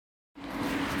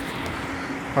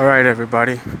All right,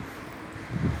 everybody.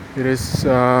 It is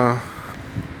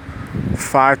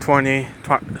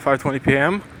 5:20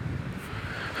 p.m.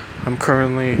 I'm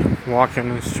currently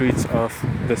walking the streets of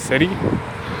the city,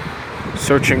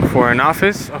 searching for an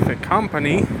office of a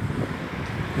company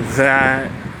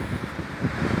that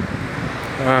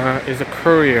is a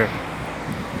courier.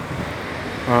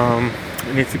 I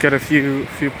need to get a few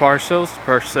parcels,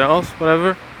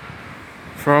 whatever,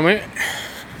 from it.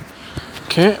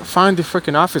 Can't find the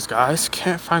freaking office, guys.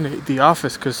 Can't find the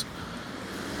office because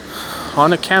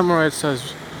on the camera it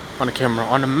says, on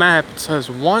the map it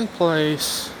says one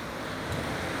place.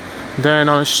 Then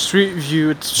on Street View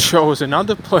it shows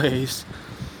another place.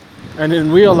 And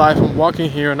in real life I'm walking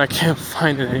here and I can't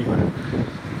find it anywhere.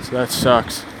 So that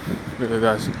sucks. It really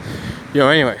does.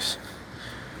 Anyways.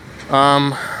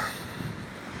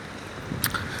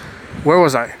 Where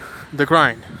was I? The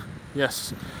grind.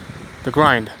 Yes. The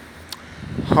grind.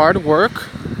 Hard work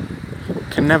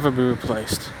can never be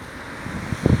replaced,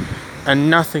 and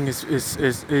nothing is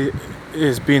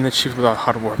being achieved without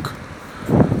hard work.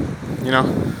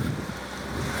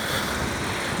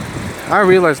 I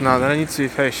realize now that I need to be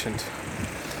patient.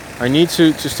 I need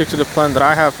to stick to the plan that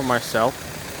I have for myself,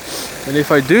 and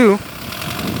if I do,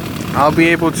 I'll be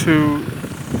able to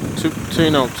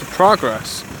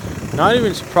progress. Not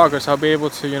even to progress, I'll be able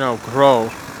to grow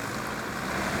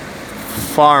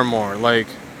far more, like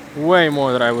way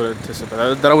more than I would anticipate,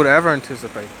 that I would ever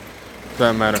anticipate, for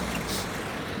that matter.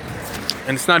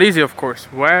 And it's not easy, of course.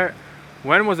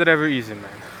 When was it ever easy,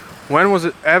 man? When was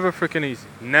it ever freaking easy?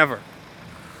 Never.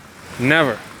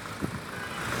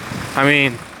 I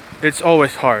mean, it's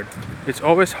always hard. It's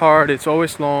always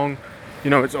long.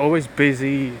 It's always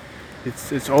busy.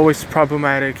 It's always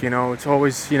problematic. It's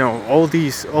always all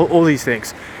these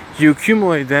things. You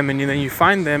accumulate them and then you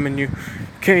find them and you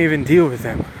can't even deal with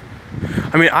them.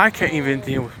 I mean, I can't even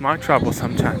deal with my trouble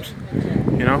sometimes,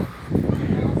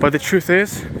 But the truth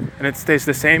is, and it stays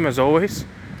the same as always,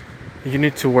 you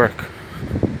need to work.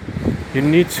 You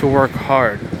need to work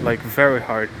hard, like very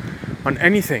hard, on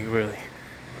anything really.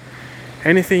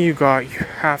 Anything you got, you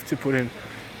have to put in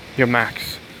your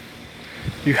max.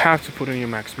 You have to put in your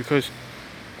max because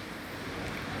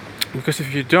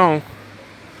if you don't,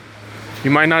 you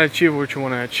might not achieve what you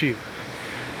want to achieve.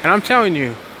 And I'm telling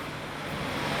you,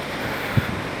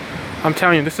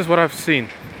 this is what I've seen.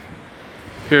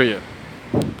 Period.